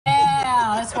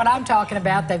That's what I'm talking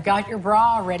about. They've got your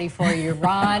bra ready for you,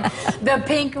 Ron. The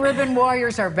Pink Ribbon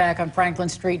Warriors are back on Franklin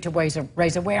Street to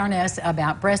raise awareness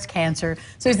about breast cancer.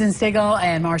 Susan Siegel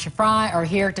and Marcia Fry are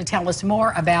here to tell us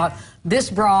more about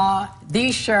this bra,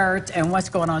 these shirts, and what's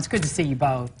going on. It's good to see you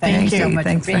both. Thank you so much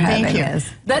Thanks for being here. having us.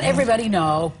 Let everybody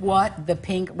know what the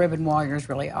Pink Ribbon Warriors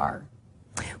really are.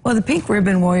 Well, the Pink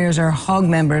Ribbon Warriors are HOG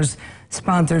members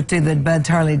sponsored through the Bud's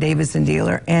Harley-Davidson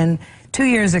dealer. And 2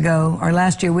 years ago, or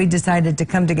last year, we decided to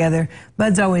come together.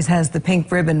 Bud's always has the Pink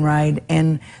Ribbon Ride,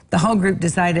 and the whole group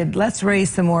decided, let's raise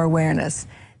some more awareness.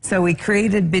 So we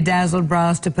created bedazzled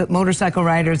bras to put motorcycle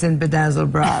riders in bedazzled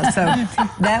bras. So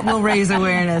that will raise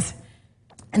awareness.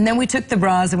 And then we took the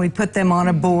bras and we put them on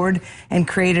a board and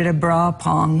created a bra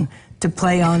pong to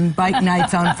play on bike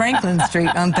nights on Franklin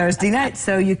Street on Thursday nights.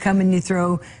 So you come and you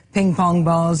throw ping pong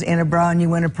balls in a bra and you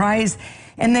win a prize.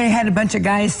 And they had a bunch of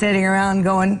guys sitting around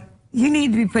going, you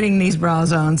need to be putting these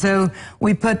bras on. So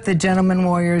we put the Gentleman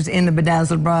Warriors in the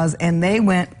bedazzled bras and they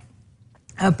went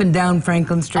up and down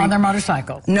Franklin Street. On their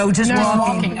motorcycles? No, just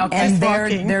walking. Okay. And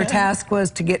their task was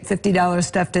to get $50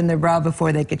 stuffed in their bra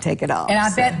before they could take it off. And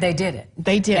I bet they did it.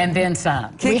 They did. And then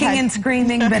some. Kicking and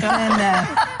screaming, but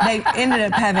then they ended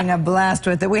up having a blast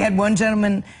with it. We had one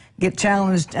gentleman get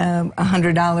challenged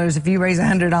 $100. If you raise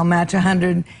 100, I'll match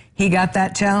 100. He got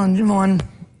that challenge and won,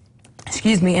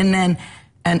 excuse me, and then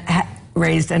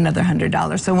raised another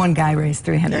 $100. So one guy raised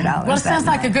 $300. Well, it sounds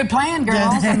like a good plan,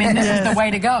 girls. I mean, this is the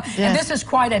way to go. And this is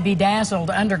quite a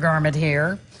bedazzled undergarment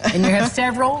here. And you have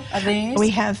several of these? We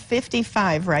have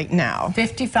 55 right now.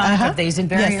 55 of these in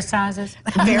various sizes?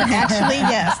 Actually,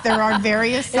 yes. There are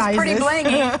various sizes. It's pretty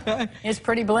blingy. It's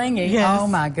pretty blingy. Yes. Oh,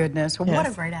 my goodness. Well, what a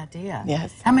Yes. great idea.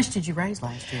 Yes. How much did you raise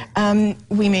last year?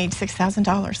 We made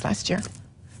 $6,000 last year.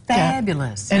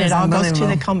 Fabulous. And it all goes to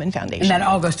the Komen Foundation. And that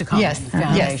all goes to Komen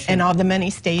Foundation. Yes, and all the money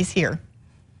stays here.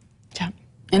 Yeah.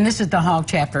 And this is the HOG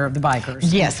chapter of the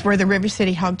bikers. Yes, we're the River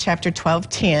City HOG Chapter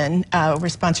 1210. We're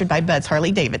sponsored by Bud's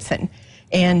Harley-Davidson.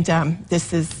 And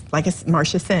this is, like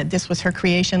Marcia said, this was her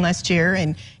creation last year,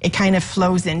 and it kind of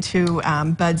flows into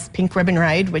Bud's Pink Ribbon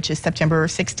Ride, which is September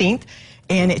 16th.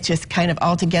 And it just kind of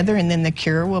all together, and then the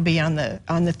cure will be on the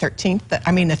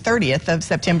 30th of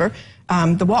September,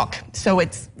 the walk. So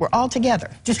we're all together.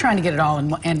 Just trying to get it all in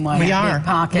one big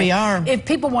pocket. We are. If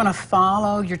people want to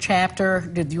follow your chapter,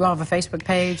 do you all have a Facebook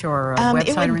page or a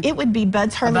website? It would be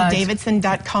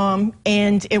budsharleydavidson.com,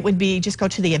 and it would be, just go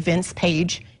to the events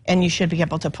page, and you should be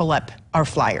able to pull up our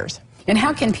flyers. And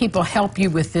how can people help you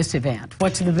with this event?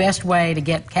 What's the best way to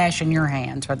get cash in your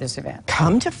hands for this event?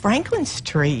 Come to Franklin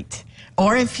Street.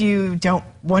 Or if you don't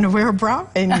want to wear a bra,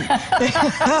 and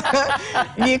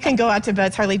you can go out to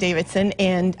Bud's Harley-Davidson,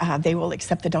 and they will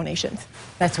accept the donations.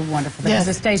 That's wonderful. Because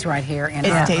it stays right here in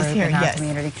our group, in our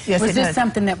community. Yes, was this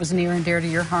something that was near and dear to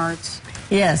your hearts?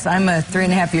 Yes, I'm a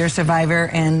 3.5-year survivor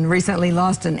and recently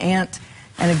lost an aunt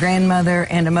and a grandmother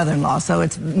and a mother-in-law. So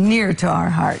it's near to our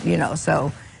heart, you know.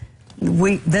 So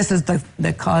this is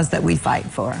the cause that we fight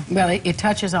for. Well, it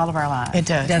touches all of our lives. It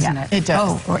does. Doesn't it? It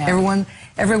does. Oh,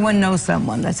 everyone knows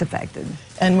someone that's affected.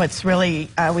 And what's really,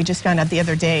 we just found out the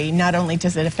other day, not only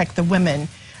does it affect the women,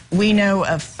 we know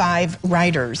of 5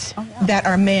 riders that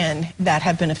are men that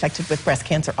have been affected with breast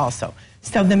cancer also.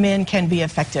 So the men can be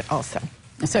affected also.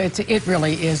 So it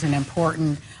really is an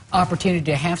important opportunity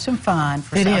to have some fun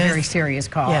for a very serious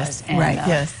cause. Yes,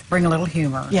 and bring a little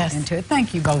humor into it.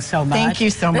 Thank you both so much. Thank you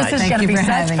so much. This is going to be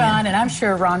such fun, and I'm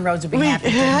sure Ron Rhodes will be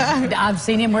happy too. I've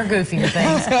seen him wear goofy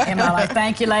things in my life.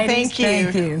 Thank you, ladies. Thank you.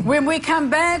 Thank you. When we come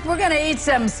back, we're going to eat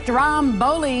some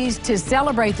Strombolis to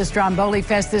celebrate the Stromboli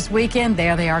Fest this weekend.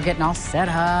 There they are getting all set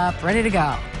up, ready to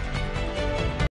go.